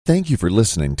Thank you for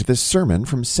listening to this sermon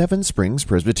from Seven Springs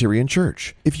Presbyterian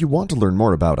Church. If you want to learn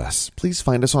more about us, please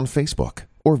find us on Facebook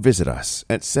or visit us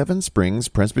at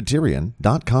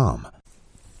sevenspringspresbyterian.com.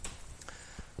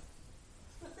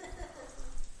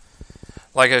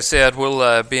 Like I said,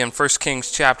 we'll be in 1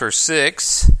 Kings chapter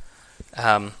 6.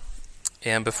 And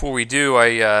before we do,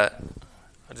 I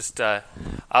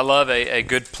love a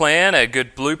good plan, a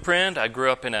good blueprint. I grew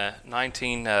up in a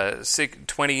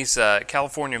 1920s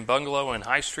Californian bungalow in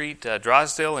High Street,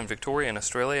 Drysdale in Victoria in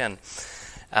Australia. And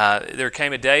there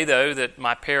came a day, though, that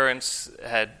my parents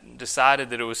had decided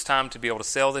that it was time to be able to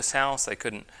sell this house. They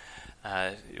couldn't.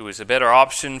 It was a better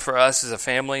option for us as a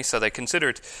family, so they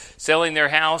considered selling their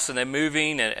house and then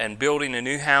moving and building a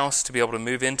new house to be able to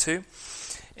move into.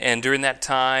 And during that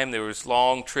time, there was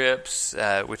long trips,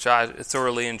 which I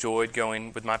thoroughly enjoyed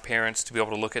going with my parents to be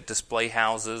able to look at display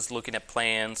houses, looking at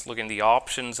plans, looking at the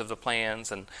options of the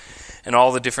plans, and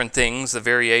all the different things, the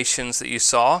variations that you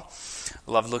saw.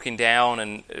 I loved looking down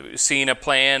and seeing a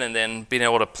plan and then being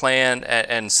able to plan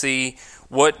and see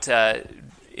what,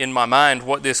 in my mind,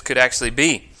 what this could actually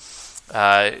be.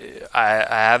 I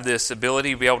have this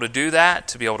ability to be able to do that,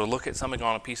 to be able to look at something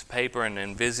on a piece of paper and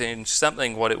envisage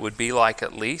something, what it would be like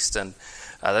at least. And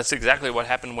that's exactly what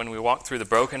happened when we walked through the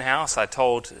broken house. I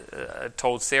told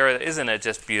Sarah, isn't it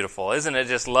just beautiful? Isn't it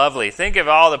just lovely? Think of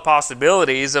all the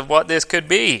possibilities of what this could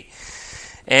be.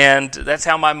 And that's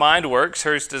how my mind works.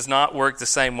 Hers does not work the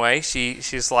same way.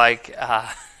 She's like,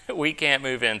 we can't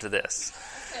move into this.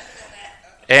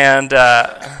 And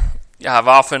I've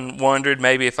often wondered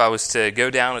maybe if I was to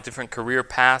go down a different career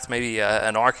path, maybe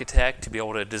an architect to be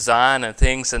able to design and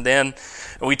things. And then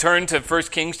we turn to 1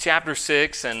 Kings chapter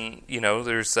 6, and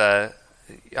there's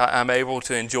I'm able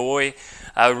to enjoy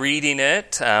reading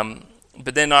it.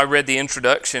 But then I read the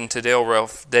introduction to Dale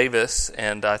Ralph Davis,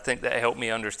 and I think that helped me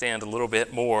understand a little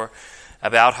bit more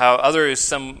about how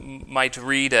some might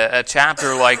read a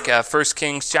chapter like 1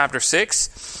 Kings chapter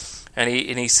 6. And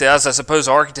he says, I suppose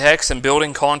architects and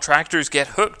building contractors get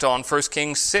hooked on 1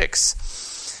 Kings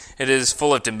 6. It is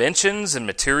full of dimensions and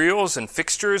materials and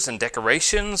fixtures and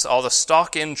decorations, all the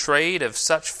stock in trade of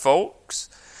such folks.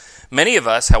 Many of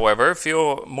us, however,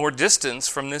 feel more distance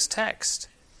from this text.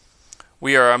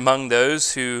 We are among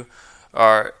those who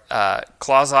are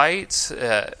klutzes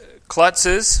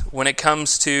when it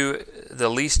comes to the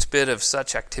least bit of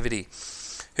such activity,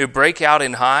 who break out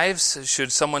in hives should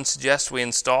someone suggest we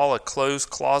install a clothes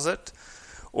closet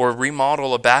or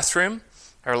remodel a bathroom.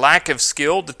 Our lack of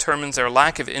skill determines our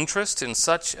lack of interest in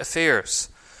such affairs.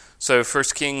 So 1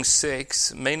 Kings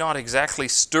 6 may not exactly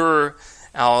stir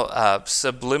our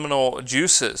subliminal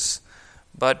juices,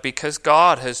 but because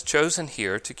God has chosen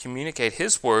here to communicate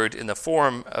His word in the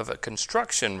form of a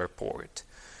construction report,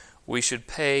 we should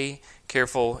pay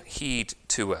careful heed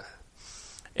to it.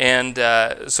 And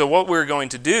so what we're going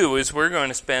to do is we're going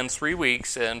to spend 3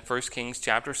 weeks in 1 Kings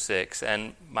chapter 6.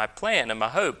 And my plan and my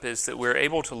hope is that we're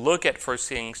able to look at 1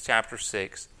 Kings chapter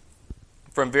 6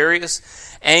 from various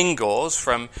angles,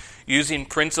 from using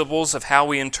principles of how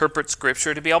we interpret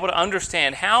Scripture to be able to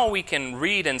understand how we can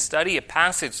read and study a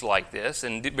passage like this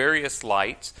in various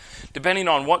lights, depending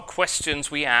on what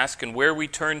questions we ask and where we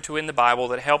turn to in the Bible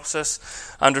that helps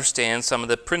us understand some of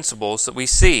the principles that we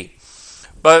see.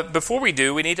 But before we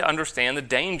do, we need to understand the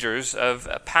dangers of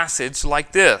a passage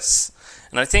like this.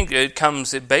 And I think it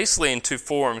comes basically in two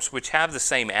forms which have the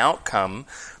same outcome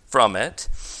from it.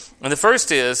 And the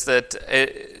first is that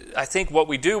I think what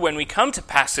we do when we come to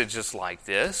passages like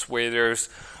this, where there's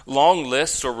long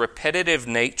lists or repetitive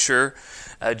nature,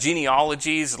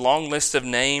 genealogies, long list of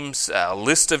names,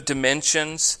 list of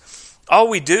dimensions, all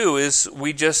we do is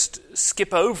we just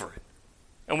skip over it.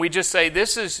 And we just say,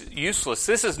 this is useless.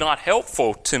 This is not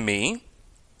helpful to me.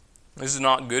 This is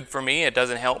not good for me. It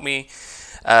doesn't help me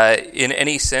in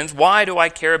any sense. Why do I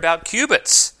care about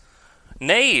cubits?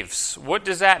 Naves. What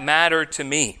does that matter to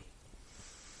me?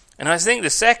 And I think the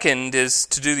second is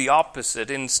to do the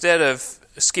opposite. Instead of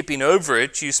skipping over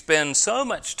it, you spend so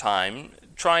much time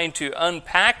trying to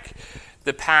unpack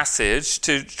the passage,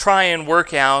 to try and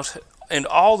work out in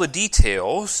all the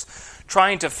details,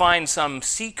 trying to find some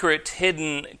secret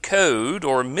hidden code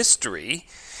or mystery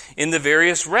in the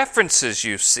various references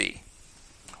you see.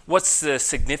 What's the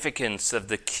significance of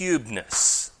the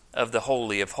cubeness of the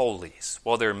Holy of Holies?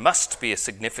 Well, there must be a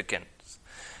significance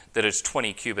that it's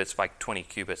 20 cubits by 20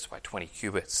 cubits by 20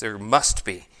 cubits. There must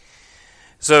be.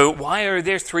 So why are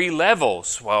there three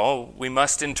levels? Well, we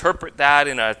must interpret that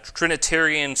in a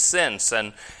Trinitarian sense.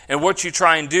 And what you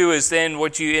try and do is then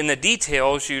in the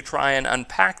details, you try and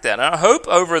unpack that. And I hope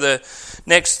over the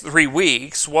next 3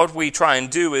 weeks, what we try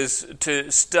and do is to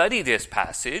study this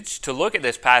passage, to look at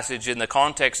this passage in the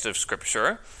context of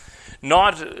Scripture,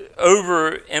 not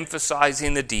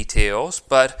overemphasizing the details,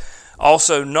 but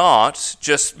also not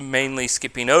just mainly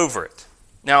skipping over it.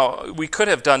 Now, we could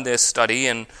have done this study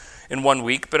in 1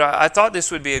 week, but I thought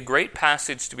this would be a great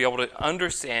passage to be able to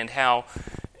understand how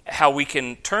we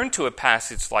can turn to a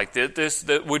passage like this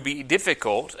that would be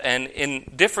difficult, and in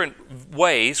different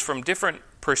ways, from different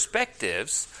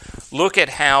perspectives, look at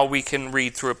how we can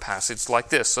read through a passage like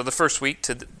this. So the first week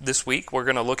to this week, we're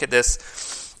going to look at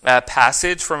this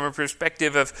passage from a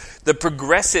perspective of the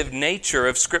progressive nature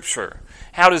of Scripture.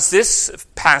 How does this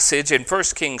passage in 1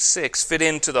 Kings 6 fit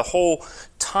into the whole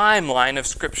timeline of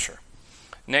Scripture?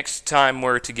 Next time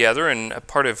we're together, and a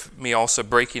part of me also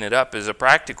breaking it up is a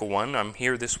practical one. I'm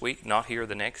here this week, not here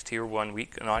the next, here 1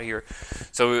 week, not here.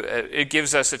 So it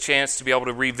gives us a chance to be able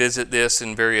to revisit this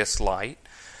in various light.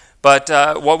 But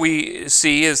what we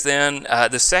see is then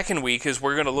the second week is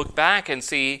we're going to look back and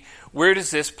see, where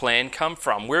does this plan come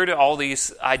from? Where do all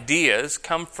these ideas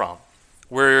come from?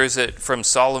 Where is it from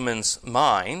Solomon's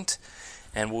mind?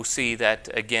 And we'll see that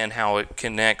again, how it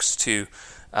connects to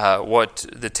what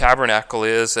the tabernacle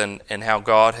is and how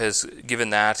God has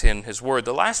given that in His Word.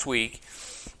 The last week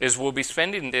is we'll be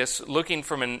spending this looking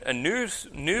from a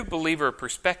new believer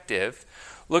perspective,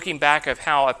 looking back of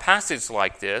how a passage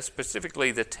like this,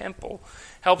 specifically the temple,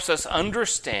 helps us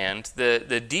understand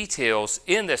the details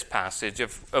in this passage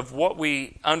of what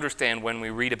we understand when we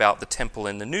read about the temple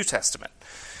in the New Testament.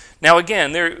 Now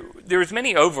again, there's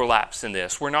many overlaps in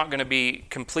this. We're not going to be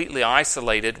completely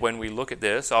isolated when we look at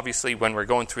this. Obviously, when we're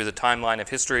going through the timeline of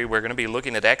history, we're going to be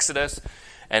looking at Exodus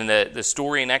and the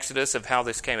story in Exodus of how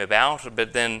this came about.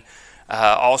 But then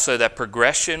also that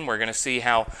progression, we're going to see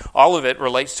how all of it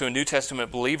relates to a New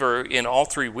Testament believer in all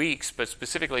 3 weeks. But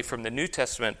specifically from the New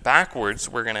Testament backwards,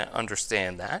 we're going to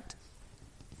understand that.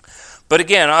 But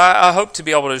again, I hope to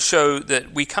be able to show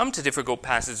that we come to difficult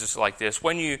passages like this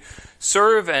when you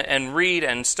serve and read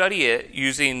and study it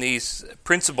using these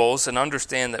principles and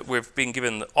understand that we've been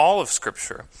given all of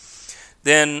Scripture.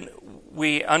 Then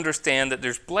we understand that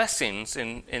there's blessings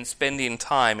in spending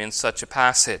time in such a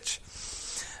passage.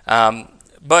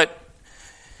 But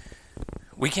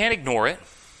we can't ignore it.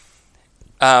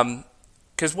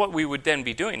 Because what we would then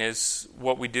be doing is,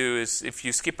 what we do is, if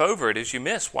you skip over it, is you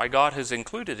miss why God has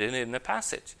included it in the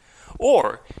passage.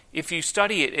 Or, if you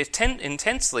study it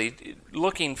intensely,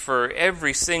 looking for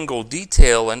every single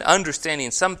detail and understanding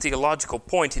some theological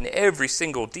point in every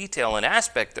single detail and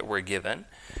aspect that we're given,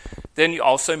 then you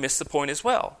also miss the point as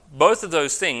well. Both of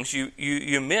those things,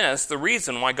 you miss the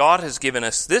reason why God has given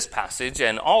us this passage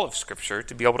and all of Scripture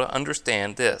to be able to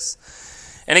understand this.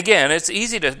 And again, it's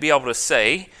easy to be able to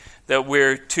say that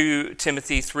we're 2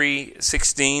 Timothy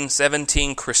 3:16,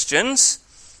 17 Christians.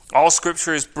 All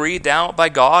Scripture is breathed out by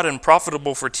God and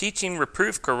profitable for teaching,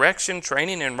 reproof, correction,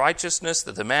 training in righteousness,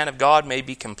 that the man of God may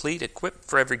be complete, equipped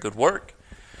for every good work.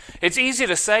 It's easy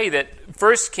to say that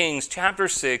 1 Kings chapter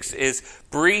 6 is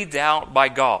breathed out by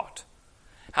God.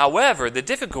 However, the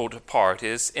difficult part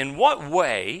is, in what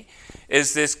way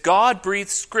is this God-breathed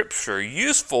Scripture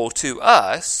useful to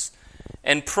us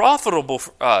and profitable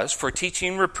for us for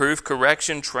teaching, reproof,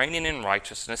 correction, training in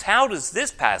righteousness? How does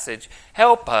this passage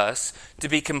help us to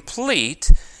be complete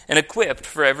and equipped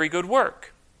for every good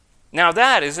work? Now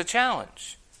that is a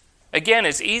challenge. Again,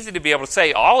 it's easy to be able to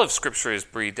say all of Scripture is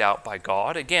breathed out by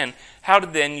God. Again, how do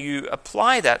then you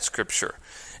apply that Scripture?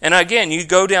 And again, you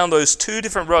go down those two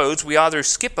different roads. We either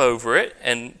skip over it,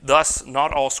 and thus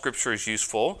not all Scripture is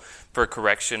useful for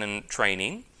correction and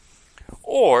training,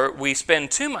 or we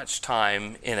spend too much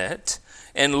time in it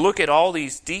and look at all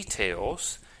these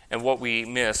details, and what we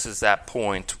miss is that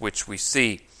point which we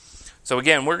see. So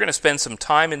again, we're going to spend some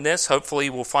time in this. Hopefully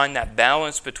we'll find that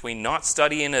balance between not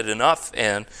studying it enough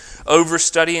and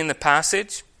over-studying the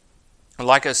passage.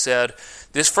 Like I said,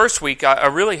 this first week, I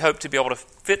really hope to be able to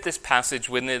fit this passage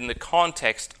within the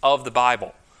context of the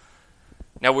Bible.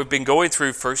 Now, we've been going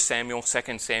through 1 Samuel,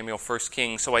 2 Samuel, 1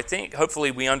 Kings, so I think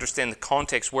hopefully we understand the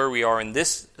context where we are in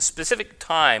this specific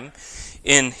time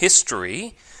in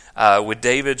history with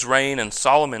David's reign and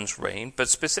Solomon's reign, but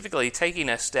specifically taking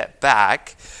a step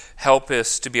back, help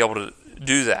us to be able to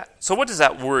do that. So what does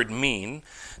that word mean,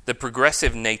 the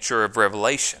progressive nature of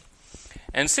revelation?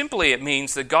 And simply it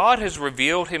means that God has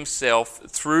revealed Himself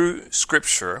through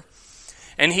Scripture,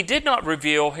 and He did not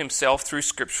reveal Himself through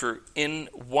Scripture in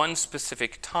one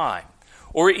specific time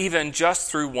or even just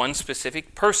through one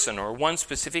specific person or one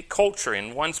specific culture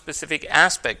in one specific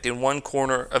aspect in one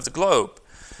corner of the globe.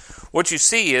 What you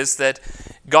see is that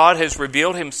God has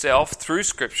revealed himself through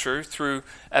Scripture, through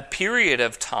a period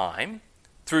of time,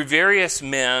 through various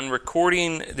men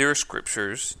recording their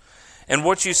Scriptures. And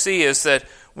what you see is that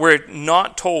we're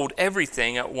not told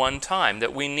everything at one time,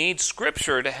 that we need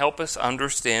Scripture to help us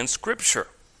understand Scripture.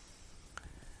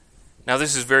 Now,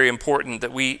 this is very important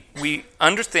that we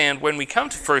understand when we come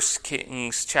to 1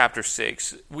 Kings chapter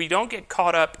 6, we don't get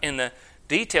caught up in the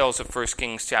details of 1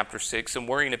 Kings chapter 6 and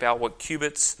worrying about what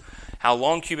cubits, how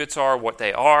long cubits are, what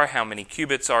they are, how many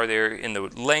cubits are there in the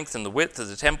length and the width of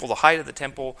the temple, the height of the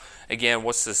temple. Again,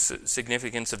 what's the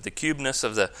significance of the cubeness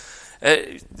of the...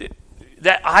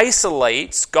 that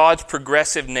isolates God's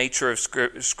progressive nature of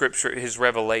Scripture, his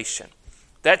revelation.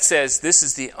 That says this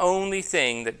is the only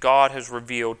thing that God has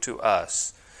revealed to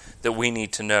us that we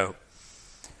need to know.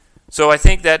 So I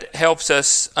think that helps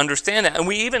us understand that. And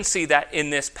we even see that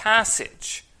in this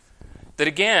passage. That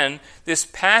again, this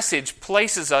passage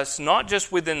places us not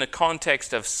just within the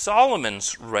context of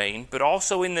Solomon's reign, but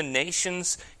also in the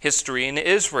nation's history in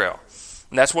Israel.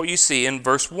 And that's what you see in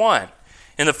verse 1.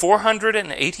 In the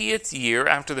 480th year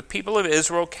after the people of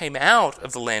Israel came out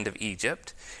of the land of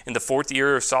Egypt, in the 4th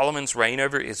year of Solomon's reign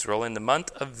over Israel, in the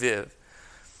month of Viv,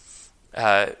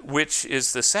 which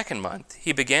is the 2nd month,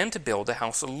 he began to build the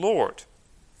house of the Lord.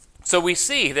 So we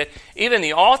see that even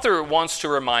the author wants to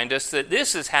remind us that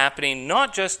this is happening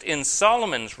not just in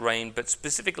Solomon's reign, but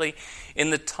specifically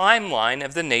in the timeline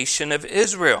of the nation of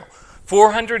Israel.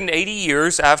 480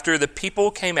 years after the people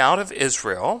came out of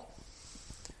Israel,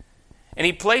 and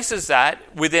he places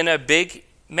that within a big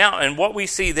mountain. And what we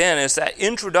see then is that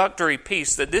introductory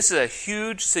piece, that this is a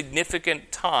huge,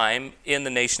 significant time in the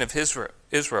nation of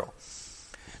Israel.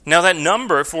 Now that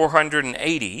number,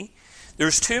 480,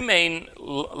 there's two main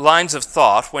lines of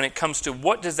thought when it comes to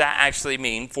what does that actually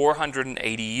mean,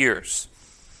 480 years.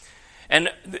 And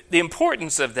the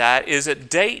importance of that is it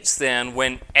dates then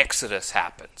when Exodus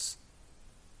happens.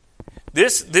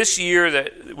 This year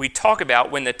that we talk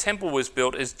about when the temple was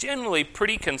built is generally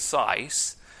pretty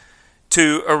concise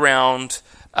to around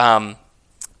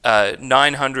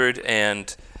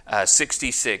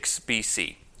 966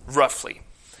 BC, roughly.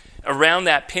 Around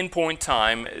that pinpoint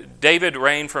time, David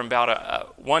reigned from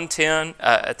about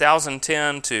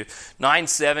 1010 to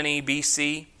 970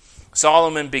 BC.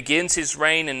 Solomon begins his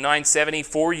reign in 970,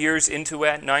 4 years into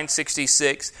it,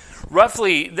 966.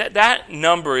 Roughly, that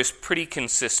number is pretty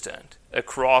consistent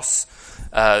across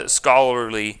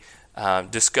scholarly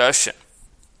discussion.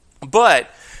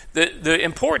 But the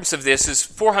importance of this is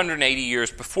 480 years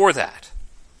before that.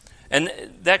 And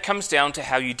that comes down to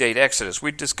how you date Exodus.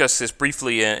 We discussed this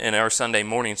briefly in our Sunday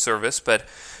morning service, but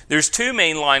there's two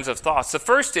main lines of thoughts. The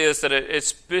first is that it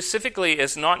specifically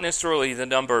is not necessarily the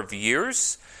number of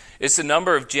years, it's the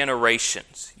number of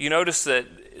generations. You notice that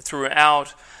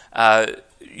throughout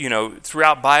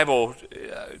Bible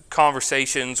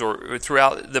conversations or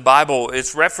throughout the Bible,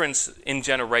 it's referenced in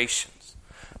generations.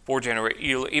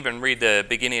 You'll even read the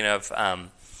beginning of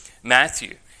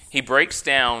Matthew. He breaks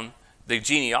down the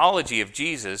genealogy of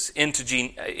Jesus into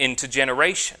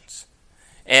generations.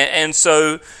 And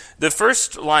so the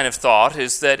first line of thought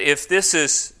is that if this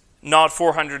is not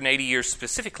 480 years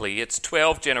specifically, it's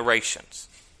 12 generations.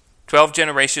 12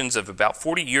 generations of about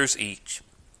 40 years each.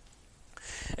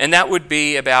 And that would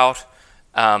be about,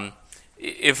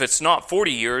 if it's not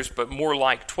 40 years, but more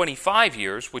like 25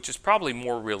 years, which is probably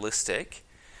more realistic.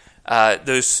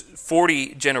 Those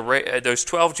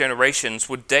 12 generations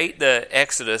would date the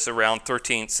Exodus around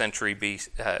 13th century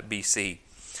BC.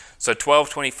 So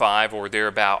 1225 or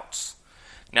thereabouts.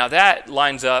 Now that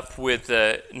lines up with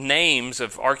the names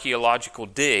of archaeological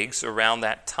digs around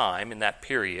that time, in that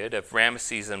period of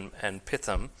Ramesses and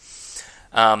Pithom.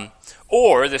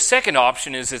 Or the second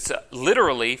option is it's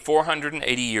literally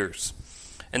 480 years.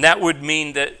 And that would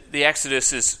mean that the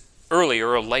Exodus is earlier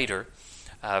or later,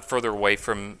 further away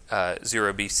from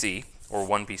 0 BC or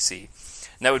 1 BC.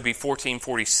 And that would be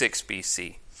 1446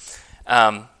 BC.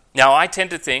 Now, I tend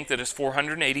to think that it's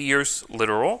 480 years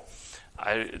literal.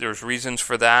 There's reasons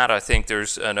for that. I think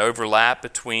there's an overlap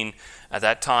between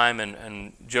that time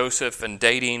and Joseph and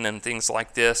dating and things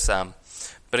like this.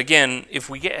 But again, if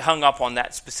we get hung up on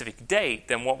that specific date,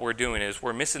 then what we're doing is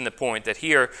we're missing the point that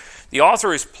here the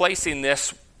author is placing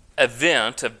this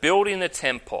event of building the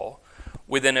temple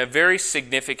within a very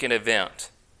significant event.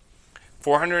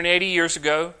 480 years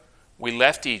ago, we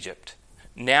left Egypt.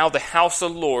 Now the house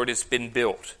of the Lord has been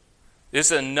built.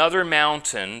 This is another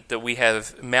mountain that we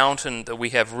have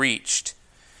reached.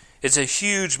 It's a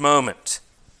huge moment.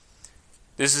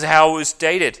 This is how it was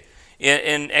stated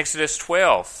in Exodus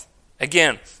 12.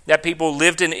 Again, that people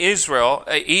lived in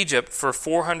Egypt for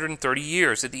 430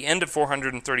 years. At the end of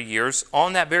 430 years,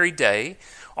 on that very day,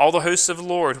 all the hosts of the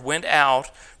Lord went out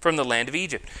from the land of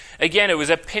Egypt. Again, it was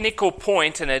a pinnacle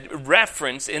point and a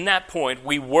reference in that point.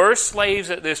 We were slaves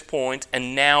at this point,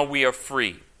 and now we are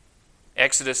free.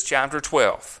 Exodus chapter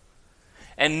 12.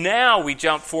 And now we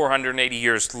jump 480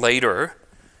 years later,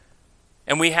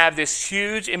 and we have this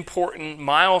huge, important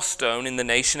milestone in the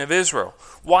nation of Israel.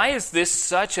 Why is this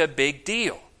such a big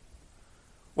deal?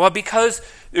 Well, because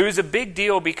it was a big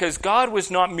deal because God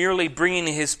was not merely bringing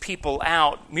his people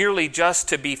out merely just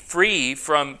to be free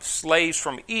from slaves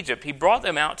from Egypt. He brought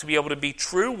them out to be able to be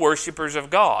true worshipers of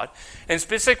God, and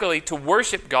specifically to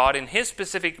worship God in his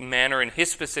specific manner, in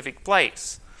his specific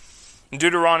place. In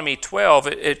Deuteronomy 12,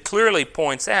 it clearly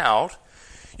points out,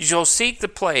 you shall seek the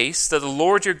place that the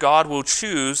Lord your God will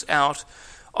choose out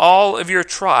all of your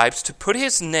tribes to put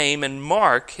his name and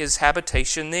mark his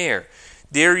habitation there.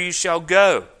 There you shall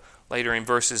go. Later in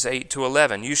verses 8 to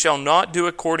 11. You shall not do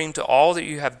according to all that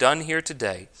you have done here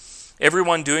today,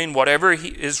 everyone doing whatever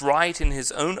is right in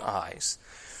his own eyes.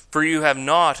 For you have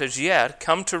not as yet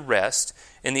come to rest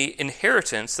in the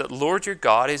inheritance that the Lord your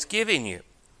God is giving you.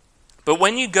 But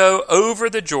when you go over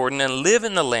the Jordan and live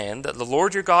in the land that the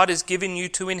Lord your God is giving you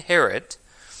to inherit,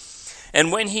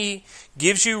 and when he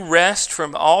gives you rest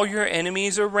from all your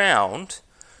enemies around,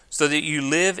 so that you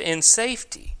live in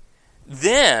safety,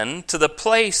 then to the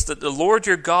place that the Lord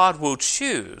your God will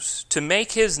choose to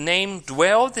make his name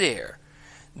dwell there,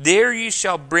 there you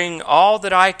shall bring all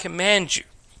that I command you,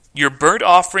 your burnt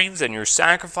offerings and your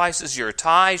sacrifices, your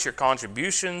tithes, your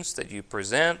contributions that you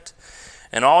present,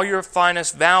 and all your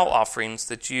finest vow offerings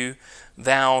that you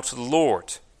vow to the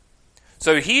Lord.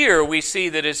 So here we see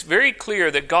that it's very clear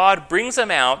that God brings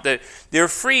them out, that they're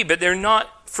free, but they're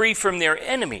not free from their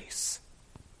enemies.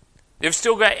 They've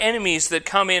still got enemies that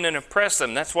come in and oppress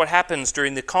them. That's what happens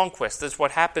during the conquest. That's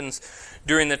what happens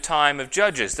during the time of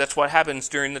Judges. That's what happens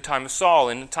during the time of Saul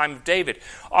and the time of David.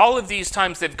 All of these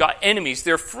times they've got enemies.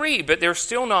 They're free, but they're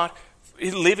still not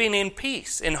living in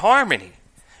peace, in harmony.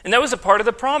 And that was a part of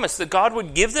the promise, that God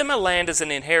would give them a land as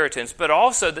an inheritance, but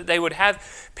also that they would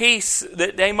have peace,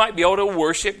 that they might be able to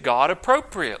worship God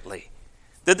appropriately.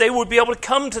 That they would be able to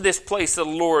come to this place that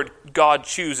the Lord God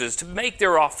chooses, to make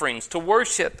their offerings, to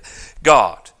worship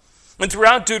God. And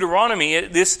throughout Deuteronomy,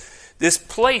 this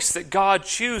place that God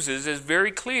chooses is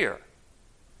very clear.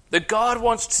 That God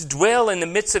wants to dwell in the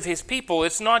midst of his people.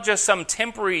 It's not just some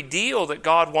temporary deal that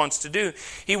God wants to do.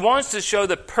 He wants to show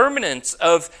the permanence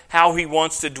of how he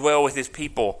wants to dwell with his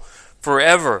people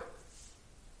forever.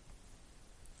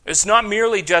 It's not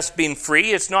merely just being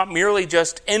free. It's not merely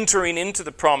just entering into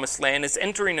the promised land. It's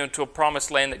entering into a promised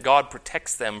land that God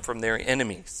protects them from their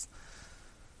enemies.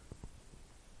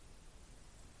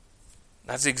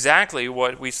 That's exactly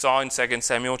what we saw in 2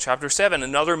 Samuel chapter 7,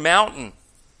 another mountain.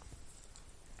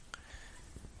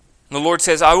 The Lord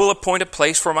says, I will appoint a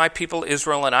place for my people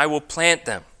Israel, and I will plant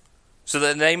them, so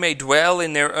that they may dwell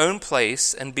in their own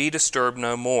place and be disturbed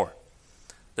no more.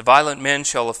 The violent men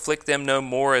shall afflict them no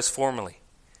more as formerly.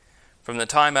 From the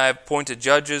time I have appointed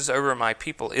judges over my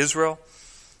people Israel,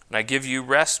 and I give you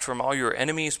rest from all your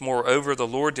enemies, moreover, the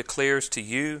Lord declares to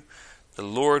you, the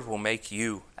Lord will make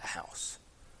you a house.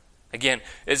 Again,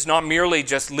 it's not merely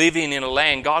just living in a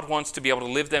land. God wants to be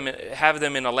able to have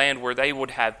them in a land where they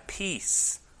would have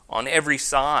peace on every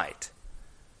side.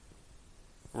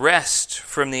 Rest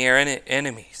from their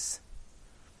enemies.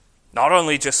 Not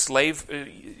only just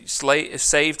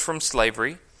saved from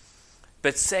slavery,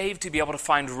 but saved to be able to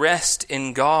find rest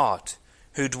in God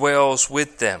who dwells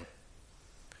with them.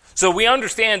 So we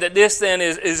understand that this then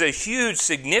is a huge,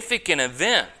 significant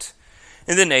event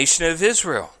in the nation of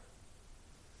Israel.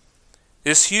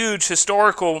 This huge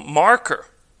historical marker.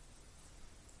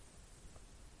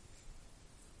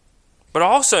 But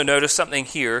also notice something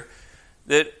here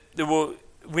that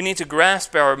we need to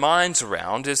grasp our minds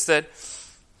around, is that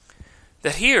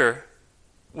here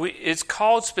it's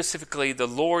called specifically the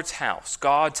Lord's house,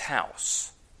 God's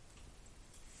house.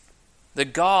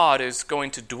 That God is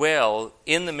going to dwell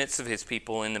in the midst of his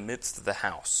people, in the midst of the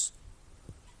house.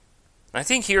 And I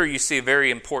think here you see a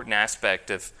very important aspect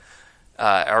of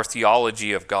our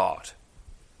theology of God.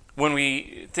 When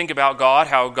we think about God,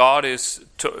 how God is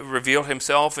to reveal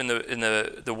himself in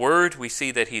the Word, we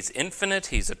see that he's infinite,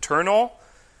 he's eternal.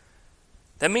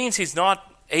 That means he's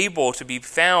not able to be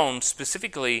found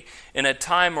specifically in a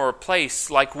time or a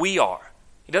place like we are.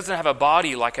 He doesn't have a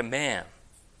body like a man.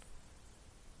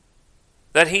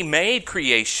 That he made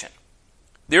creation.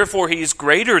 Therefore, he is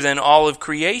greater than all of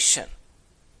creation.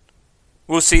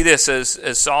 We'll see this as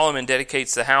Solomon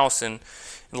dedicates the house in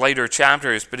later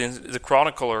chapters, but the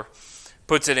chronicler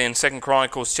puts it in 2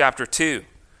 Chronicles chapter 2.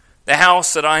 The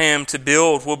house that I am to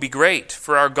build will be great,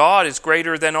 for our God is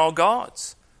greater than all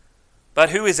gods. But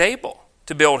who is able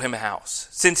to build him a house,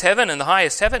 since heaven and the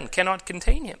highest heaven cannot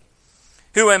contain him?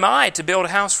 Who am I to build a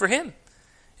house for him,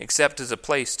 except as a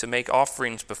place to make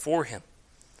offerings before him?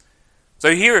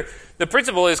 So here, the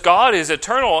principle is God is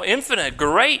eternal, infinite,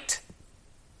 great.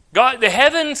 God, the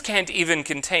heavens can't even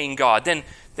contain God.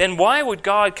 Then why would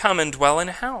God come and dwell in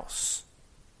a house?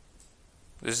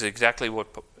 This is exactly what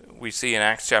we see in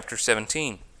Acts chapter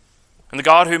 17. And the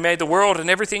God who made the world and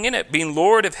everything in it, being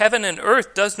Lord of heaven and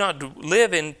earth, does not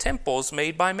live in temples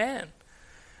made by man,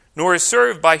 nor is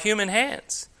served by human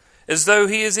hands, as though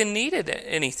he is in need of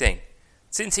anything,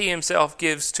 since he himself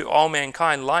gives to all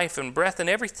mankind life and breath and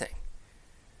everything.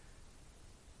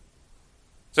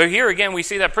 So here again we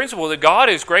see that principle that God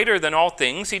is greater than all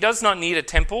things. He does not need a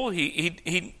temple.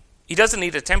 He doesn't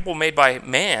need a temple made by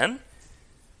man.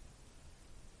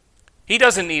 He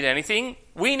doesn't need anything.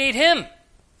 We need him.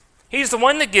 He's the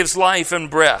one that gives life and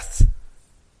breath.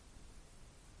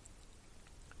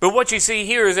 But what you see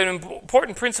here is an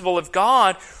important principle of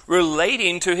God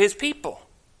relating to his people.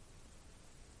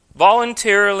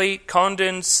 Voluntarily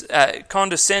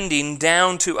condescending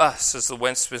down to us, as the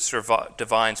Westminster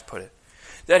Divines put it.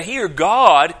 That here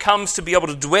God comes to be able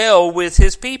to dwell with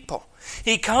his people.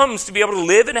 He comes to be able to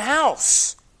live in a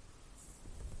house.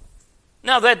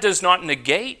 Now that does not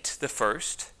negate the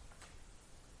first.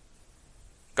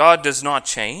 God does not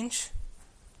change.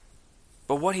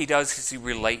 But what he does is he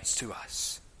relates to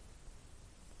us.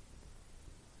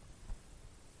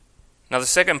 Now the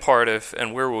second part of,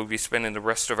 and where we'll be spending the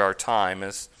rest of our time,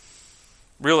 is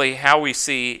really how we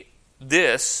see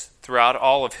this throughout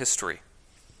all of history.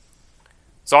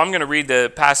 So I'm going to read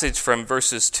the passage from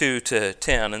verses 2 to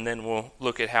 10, and then we'll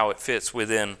look at how it fits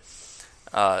within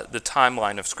the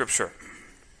timeline of Scripture.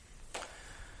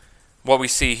 What we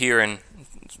see here in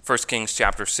 1 Kings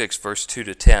chapter 6, verse 2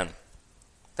 to 10.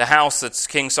 The house that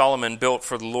King Solomon built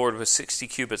for the Lord was 60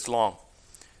 cubits long,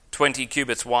 20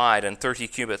 cubits wide, and 30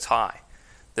 cubits high.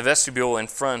 The vestibule in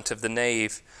front of the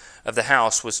nave of the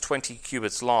house was 20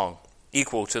 cubits long,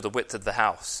 equal to the width of the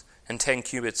house, and 10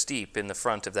 cubits deep in the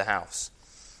front of the house.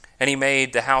 And he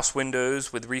made the house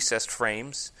windows with recessed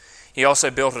frames. He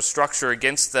also built a structure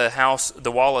against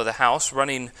the wall of the house,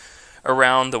 running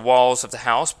around the walls of the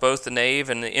house, both the nave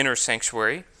and the inner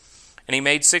sanctuary. And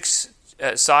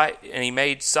he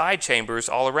made side chambers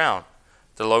all around.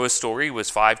 The lowest story was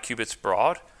 5 cubits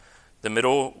broad. The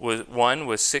middle one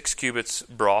was 6 cubits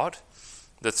broad.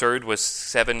 The third was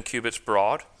 7 cubits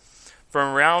broad.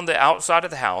 From around the outside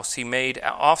of the house he made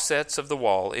offsets of the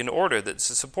wall in order that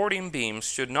the supporting beams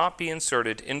should not be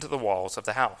inserted into the walls of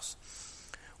the house.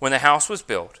 When the house was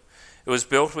built, it was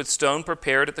built with stone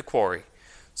prepared at the quarry,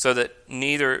 so that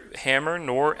neither hammer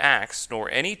nor axe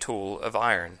nor any tool of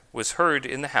iron was heard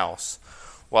in the house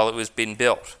while it was being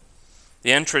built.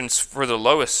 The entrance for the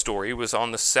lowest story was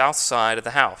on the south side of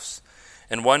the house,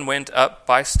 and one went up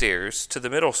by stairs to the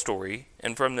middle story,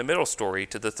 and from the middle story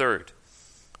to the third.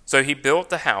 So he built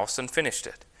the house and finished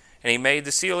it, and he made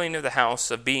the ceiling of the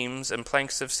house of beams and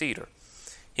planks of cedar.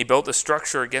 He built the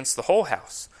structure against the whole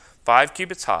house, 5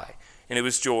 cubits high, and it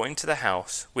was joined to the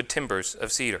house with timbers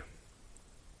of cedar.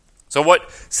 So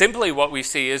what we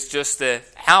see is just the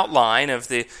outline of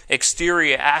the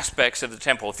exterior aspects of the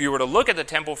temple. If you were to look at the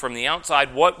temple from the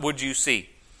outside, what would you see?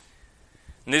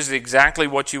 And this is exactly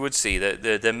what you would see.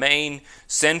 The main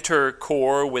center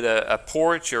core with a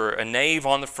porch or a nave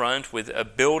on the front, with a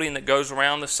building that goes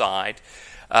around the side,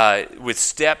 with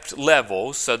stepped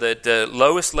levels, so that the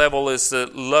lowest level is the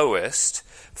lowest,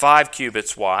 5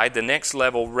 cubits wide. The next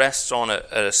level rests on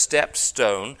a stepped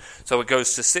stone, so it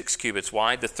goes to 6 cubits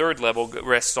wide. The third level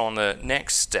rests on the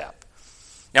next step.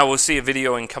 Now we'll see a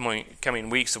video in coming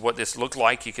weeks of what this looked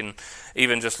like. You can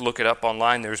even just look it up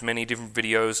online. There's many different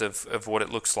videos of what it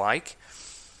looks like.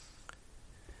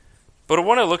 But I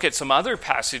want to look at some other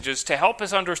passages to help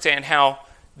us understand how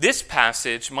this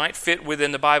passage might fit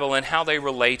within the Bible and how they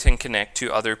relate and connect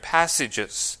to other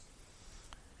passages.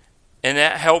 And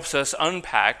that helps us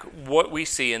unpack what we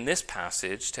see in this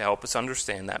passage to help us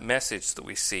understand that message that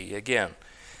we see again.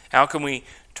 How can we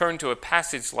turn to a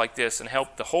passage like this and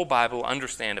help the whole Bible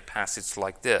understand a passage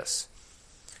like this?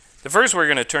 The first we're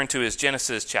going to turn to is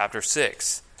Genesis chapter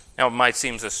 6. Now it might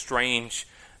seem a strange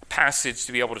passage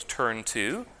to be able to turn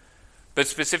to, but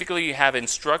specifically you have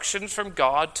instructions from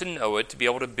God to Noah to be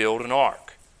able to build an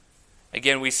ark.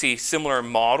 Again, we see similar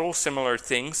models, similar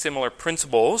things, similar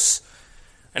principles.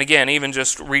 And again, even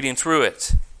just reading through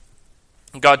it.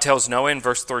 God tells Noah in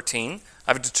verse 13,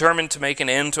 I have determined to make an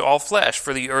end to all flesh,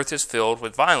 for the earth is filled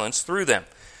with violence through them.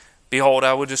 Behold,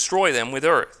 I will destroy them with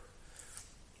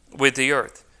the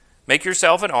earth. Make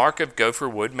yourself an ark of gopher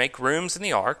wood, make rooms in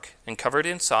the ark, and cover it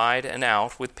inside and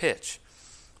out with pitch.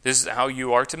 This is how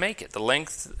you are to make it. The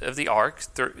length of the ark,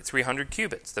 300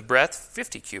 cubits. The breadth,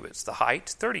 50 cubits. The height,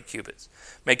 30 cubits.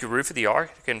 Make a roof of the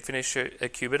ark and finish a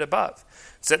cubit above.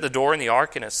 Set the door in the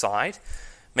ark in its side.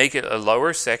 Make it a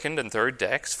lower, second, and third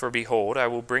decks. For behold, I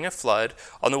will bring a flood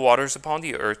on the waters upon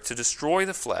the earth to destroy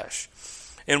the flesh,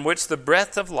 in which the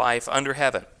breath of life under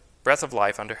heaven.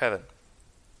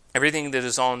 Everything that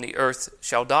is on the earth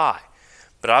shall die.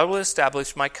 But I will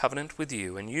establish my covenant with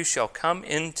you, and you shall come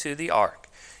into the ark,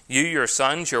 you, your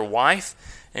sons, your wife,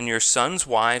 and your sons'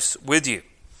 wives with you.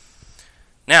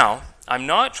 Now, I'm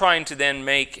not trying to then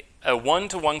make a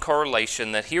one-to-one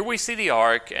correlation that here we see the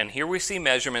ark and here we see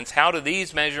measurements. How do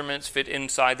these measurements fit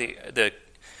inside the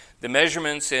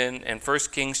measurements in 1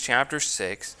 Kings chapter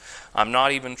 6? I'm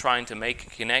not even trying to make a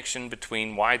connection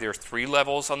between why there are 3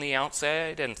 levels on the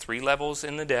outside and 3 levels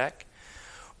in the deck.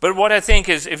 But what I think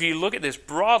is, if you look at this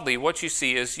broadly, what you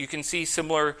see is you can see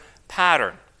similar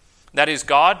pattern. That is,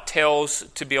 God tells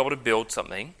to be able to build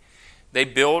something. They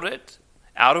build it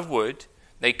out of wood.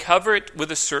 They cover it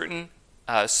with a certain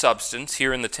substance.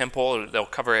 Here in the temple, they'll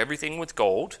cover everything with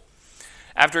gold.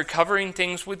 After covering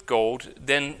things with gold,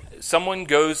 then someone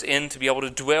goes in to be able to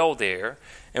dwell there,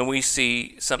 and we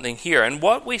see something here. And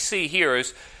what we see here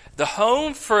is the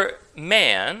home for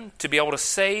man, to be able to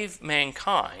save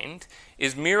mankind,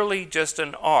 is merely just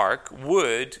an ark,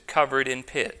 wood covered in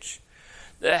pitch.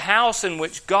 The house in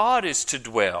which God is to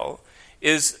dwell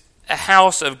is a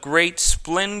house of great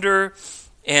splendor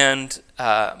and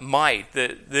might.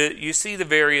 You see the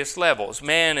various levels.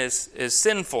 Man is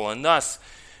sinful and thus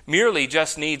merely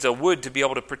just needs a wood to be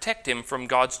able to protect him from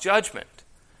God's judgment.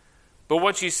 But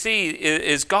what you see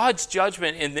is God's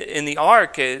judgment in the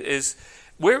ark is,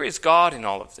 where is God in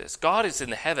all of this? God is in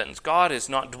the heavens. God is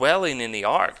not dwelling in the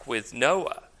ark with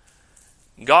Noah.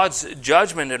 God's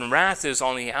judgment and wrath is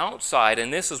on the outside,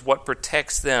 and this is what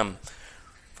protects them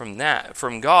from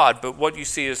God. But what you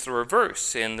see is the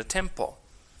reverse in the temple.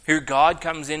 Here God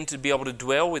comes in to be able to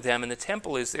dwell with them, and the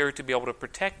temple is there to be able to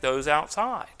protect those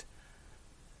outside.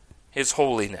 His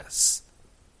holiness.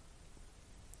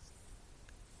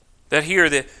 That here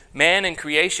the man and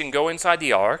creation go inside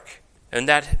the ark, and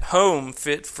that home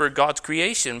fit for God's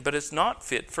creation, but it's not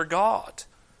fit for God.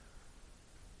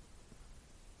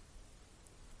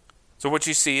 So what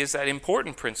you see is that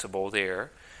important principle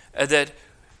there, that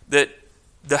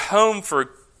the home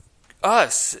for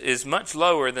us is much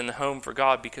lower than the home for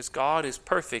God, because God is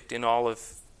perfect in all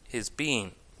of his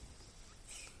being.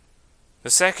 The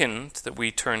second that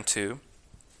we turn to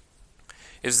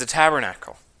is the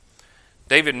tabernacle.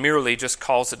 David merely just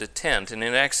calls it a tent, and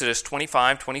in Exodus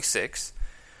 25:26,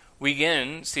 we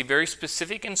again see very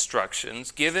specific instructions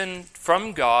given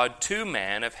from God to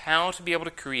man of how to be able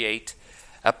to create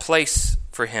a place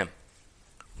for him.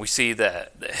 We see the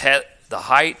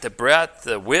height, the breadth,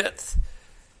 the width.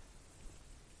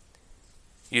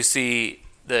 You see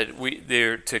that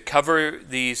they're to cover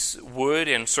these wood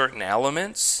in certain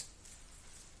elements.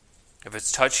 If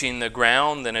it's touching the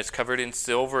ground, then it's covered in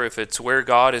silver. If it's where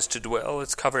God is to dwell,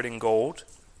 it's covered in gold.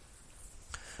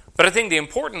 But I think the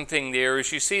important thing there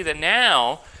is you see that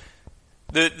now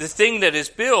the thing that is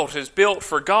built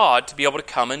for God to be able to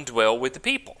come and dwell with the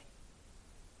people.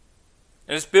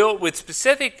 And it's built with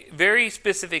very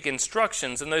specific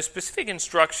instructions, and those specific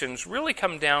instructions really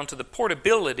come down to the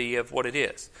portability of what it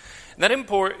is. And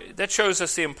that shows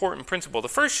us the important principle. The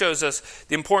first shows us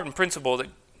the important principle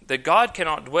that God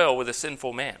cannot dwell with a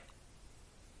sinful man.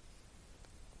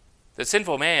 The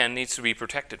sinful man needs to be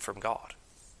protected from God.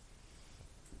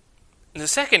 And the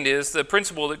second is the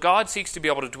principle that God seeks to be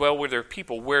able to dwell with their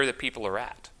people where the people are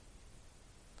at.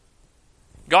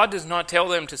 God does not tell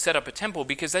them to set up a temple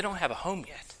because they don't have a home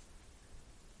yet.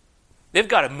 They've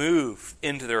got to move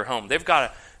into their home. They've got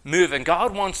to move, and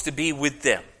God wants to be with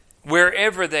them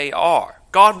wherever they are.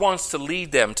 God wants to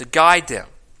lead them, to guide them.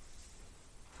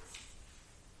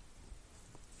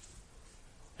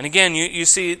 And again, you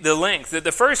see the length.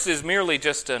 The first is merely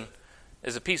just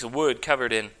as a piece of wood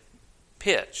covered in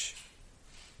pitch.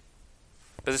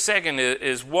 But the second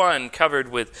is one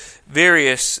covered with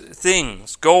various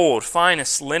things, gold,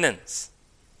 finest linens.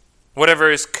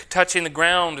 Whatever is touching the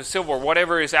ground is silver.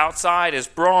 Whatever is outside is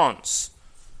bronze.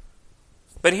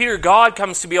 But here God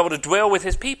comes to be able to dwell with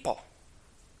his people.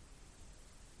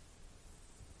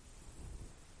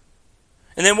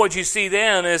 And then what you see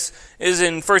then is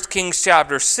in 1 Kings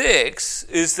chapter 6,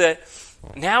 is that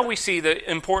Now we see the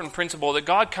important principle that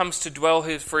God comes to dwell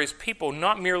for his people,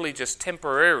 not merely just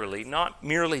temporarily, not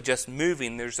merely just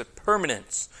moving. There's a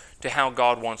permanence to how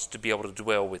God wants to be able to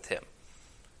dwell with them.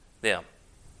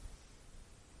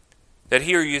 That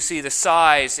here you see the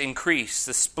size increase,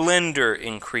 the splendor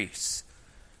increase.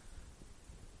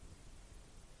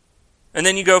 And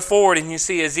then you go forward and you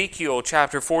see Ezekiel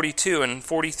chapter 42 and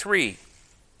 43.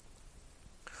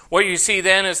 What you see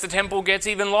then is the temple gets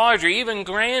even larger, even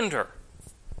grander.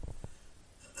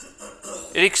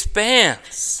 It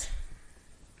expands.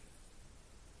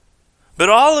 But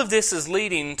all of this is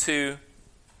leading to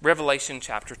Revelation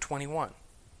chapter 21.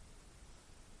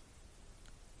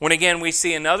 When again we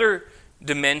see another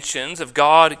dimensions of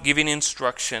God giving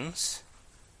instructions.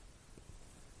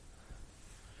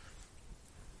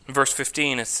 In verse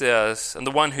 15 it says, "And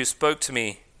the one who spoke to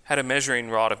me had a measuring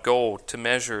rod of gold to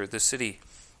measure the city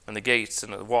and the gates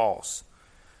and the walls.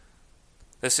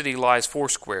 The city lies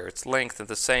foursquare, its length is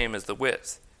the same as the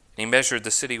width. And he measured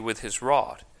the city with his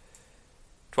rod.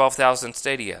 12,000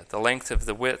 stadia, the length of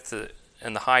the width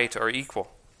and the height are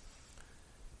equal.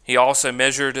 He also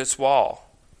measured its wall,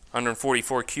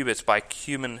 144 cubits by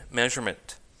human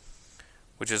measurement,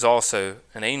 which is also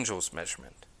an angel's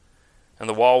measurement. And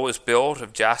the wall was built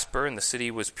of jasper, and the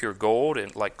city was pure gold,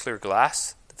 and like clear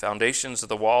glass. The foundations of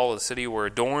the wall of the city were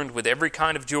adorned with every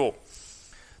kind of jewel.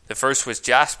 The first was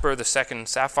jasper, the second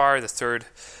sapphire, the third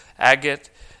agate,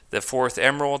 the fourth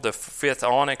emerald, the fifth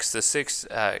onyx, the sixth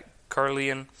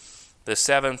carnelian, the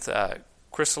seventh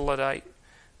chrysolite,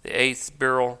 the eighth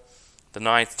beryl, the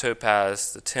ninth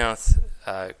topaz, the 10th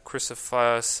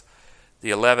chrysoprase,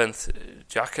 the 11th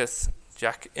jacinth,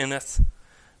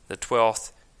 the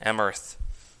 12th amaranth,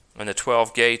 and the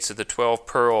 12 gates of the 12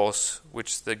 pearls,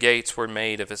 which the gates were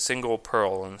made of a single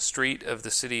pearl, and the street of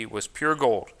the city was pure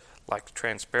gold, like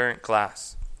transparent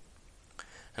glass.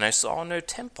 And I saw no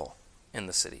temple in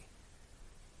the city,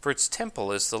 for its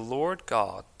temple is the Lord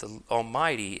God, the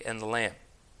Almighty, and the Lamb."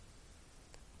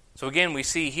 So again, we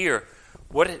see here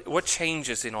what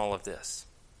changes in all of this.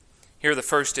 Here the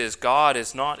first is God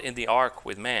is not in the ark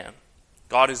with man.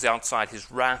 God is outside his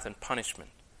wrath and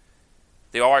punishment.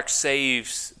 The ark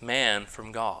saves man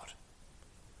from God.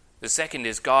 The second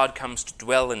is God comes to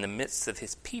dwell in the midst of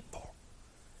his people,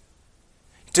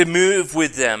 to move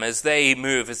with them as they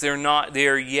move, as they're not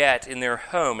there yet in their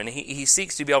home. And he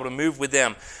seeks to be able to move with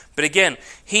them. But again,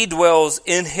 he dwells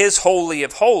in his Holy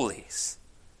of Holies.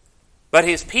 But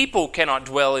his people cannot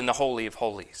dwell in the Holy of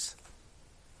Holies.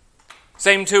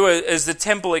 Same too as the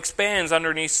temple expands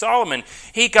underneath Solomon.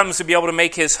 He comes to be able to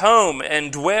make his home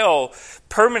and dwell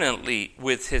permanently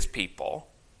with his people.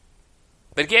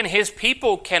 But again, his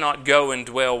people cannot go and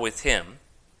dwell with him.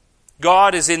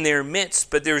 God is in their midst,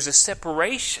 but there's a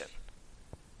separation.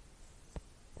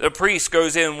 The priest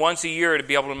goes in once a year to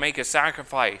be able to make a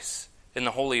sacrifice in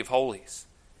the Holy of Holies.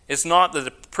 It's not that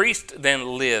the priest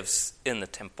then lives in the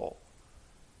temple.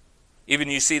 Even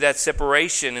you see that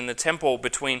separation in the temple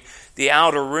between the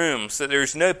outer rooms, that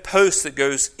there's no post that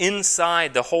goes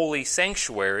inside the holy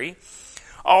sanctuary.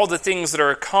 All the things that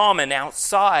are common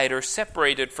outside are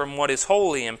separated from what is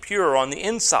holy and pure on the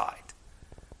inside.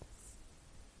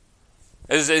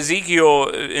 As Ezekiel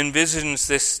envisions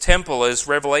this temple, as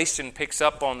Revelation picks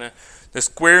up on the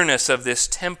squareness of this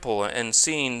temple and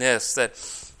seeing this, that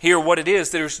here what it is,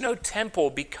 there's no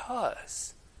temple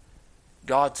because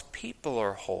God's people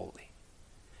are holy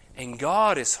and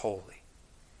God is holy.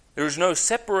 There's no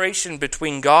separation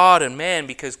between God and man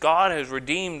because God has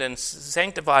redeemed and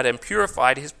sanctified and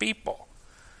purified his people.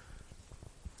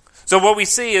 So what we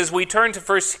see is we turn to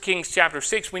 1 Kings chapter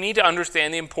 6, we need to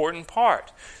understand the important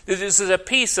part. This is a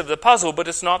piece of the puzzle, but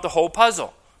it's not the whole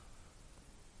puzzle.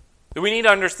 We need to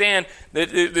understand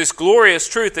that this glorious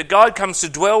truth that God comes to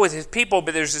dwell with his people,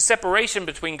 but there's a separation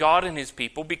between God and his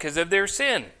people because of their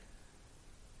sin.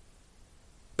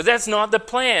 But that's not the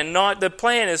plan. The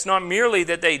plan is not merely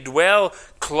that they dwell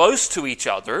close to each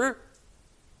other,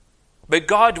 but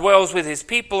God dwells with his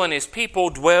people and his people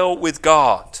dwell with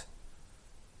God.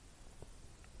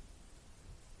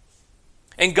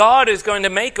 And God is going to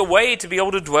make a way to be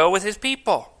able to dwell with his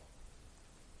people.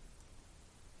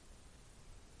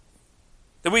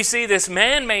 That we see this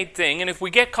man-made thing, and if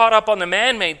we get caught up on the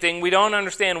man-made thing, we don't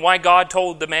understand why God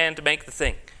told the man to make the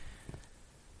thing.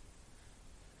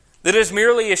 That is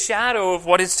merely a shadow of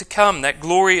what is to come, that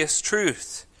glorious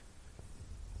truth.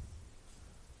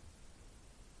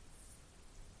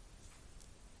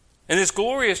 And this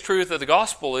glorious truth of the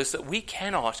gospel is that we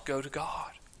cannot go to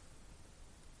God.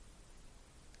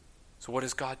 So what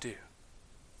does God do?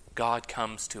 God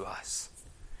comes to us.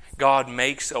 God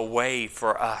makes a way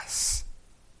for us.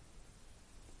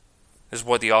 is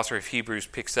what the author of Hebrews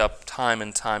picks up time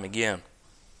and time again.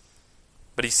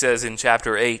 But he says in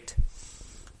chapter 8,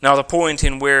 now the point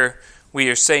that we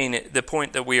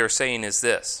are saying is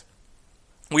this: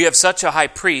 we have such a high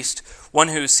priest, one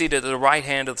who is seated at the right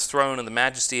hand of the throne of the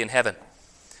majesty in heaven,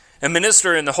 a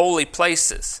minister in the holy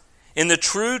places, in the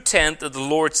true tent that the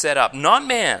Lord set up, not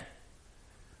man.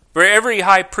 For every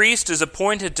high priest is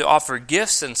appointed to offer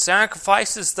gifts and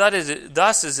sacrifices,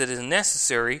 thus as it is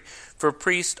necessary for a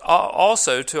priest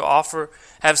also to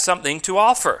have something to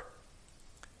offer.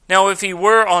 Now if he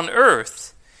were on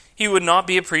earth, he would not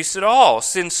be a priest at all,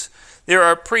 since there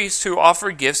are priests who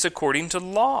offer gifts according to the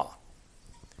law.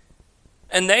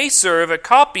 And they serve a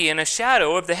copy and a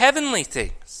shadow of the heavenly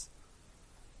things.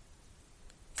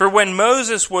 For when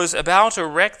Moses was about to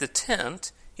erect the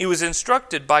tent, he was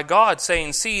instructed by God,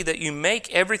 saying, see that you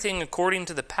make everything according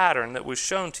to the pattern that was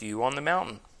shown to you on the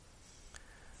mountain.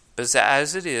 But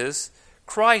as it is,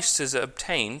 Christ has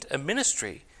obtained a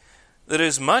ministry that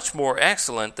is much more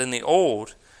excellent than the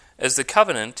old, as the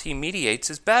covenant he mediates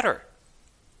is better,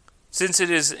 since it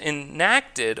is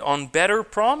enacted on better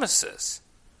promises.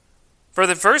 For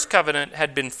the first covenant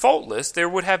had been faultless, there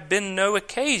would have been no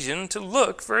occasion to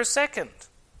look for a second.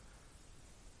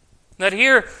 That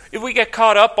here, if we get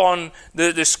caught up on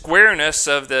the squareness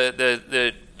of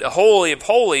the Holy of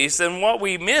Holies, then what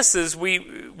we miss is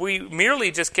we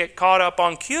merely just get caught up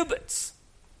on cubits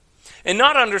and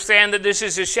not understand that this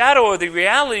is a shadow of the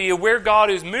reality of where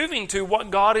God is moving to,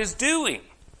 what God is doing.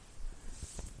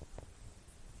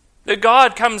 That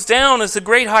God comes down as the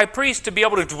great high priest to be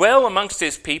able to dwell amongst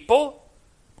his people,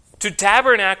 to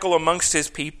tabernacle amongst his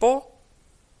people.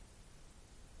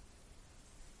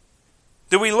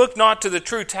 That we look not to the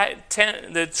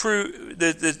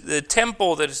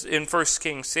temple that is in 1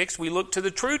 Kings 6, we look to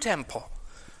the true temple.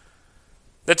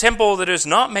 The temple that is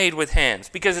not made with hands,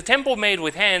 because a temple made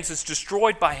with hands is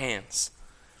destroyed by hands.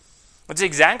 That's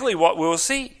exactly what we'll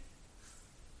see.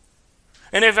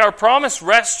 And if our promise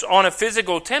rests on a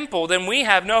physical temple, then we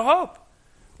have no hope.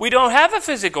 We don't have a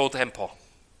physical temple.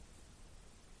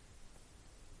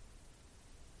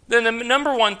 Then the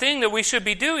number one thing that we should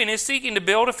be doing is seeking to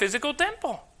build a physical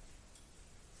temple.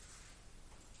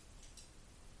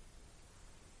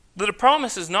 The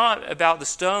promise is not about the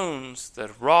stones that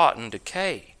rot and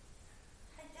decay.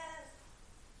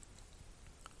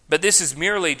 But this is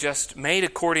merely just made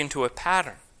according to a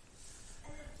pattern.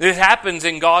 This happens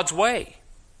in God's way.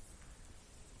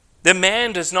 The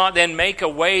man does not then make a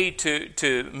way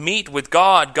to meet with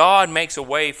God. God makes a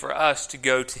way for us to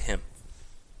go to him.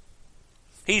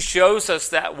 He shows us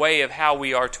that way of how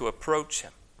we are to approach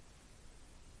him.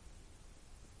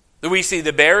 We see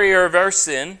the barrier of our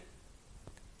sin.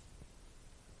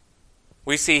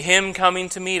 We see him coming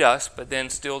to meet us, but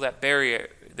then still that barrier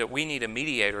that we need a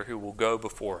mediator who will go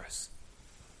before us,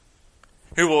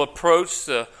 who will approach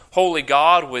the holy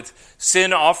God with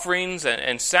sin offerings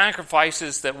and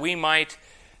sacrifices that we might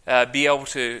be able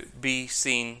to be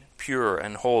seen pure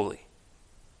and holy.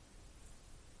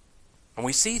 And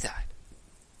we see that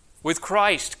with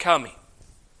Christ coming.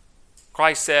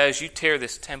 Christ says, you tear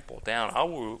this temple down, I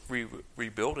will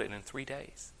rebuild it in 3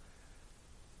 days.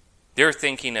 They're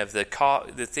thinking of the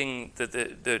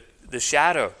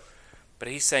shadow. But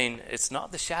he's saying, it's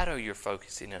not the shadow you're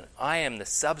focusing on. I am the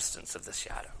substance of the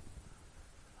shadow.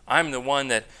 I'm the one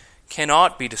that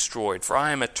cannot be destroyed, for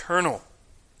I am eternal.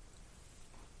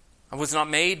 I was not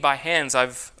made by hands.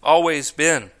 I've always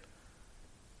been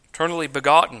eternally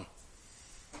begotten.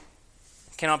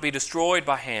 Cannot be destroyed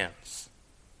by hands.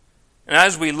 And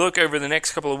as we look over the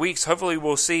next couple of weeks, hopefully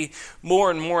we'll see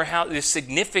more and more how the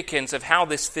significance of how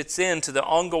this fits into the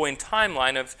ongoing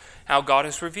timeline of how God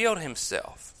has revealed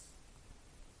himself.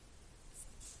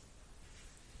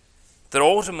 That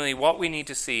ultimately what we need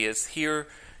to see is here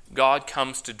God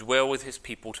comes to dwell with his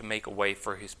people to make a way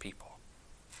for his people.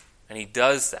 And he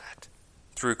does that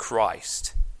through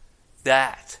Christ.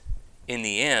 That, in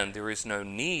the end, there is no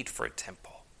need for a temple.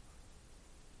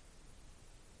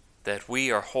 That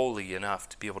we are holy enough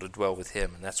to be able to dwell with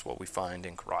him, and that's what we find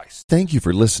in Christ. Thank you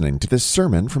for listening to this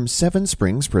sermon from Seven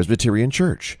Springs Presbyterian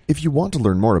Church. If you want to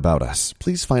learn more about us,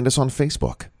 please find us on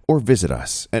Facebook or visit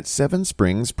us at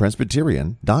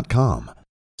sevenspringspresbyterian.com.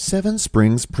 Seven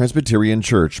Springs Presbyterian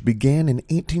Church began in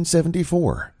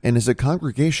 1874 and is a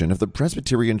congregation of the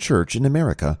Presbyterian Church in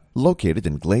America located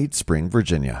in Glade Spring,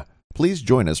 Virginia. Please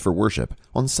join us for worship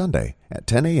on Sunday at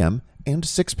 10 a.m. and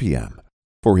 6 p.m.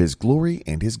 for his glory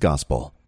and his gospel.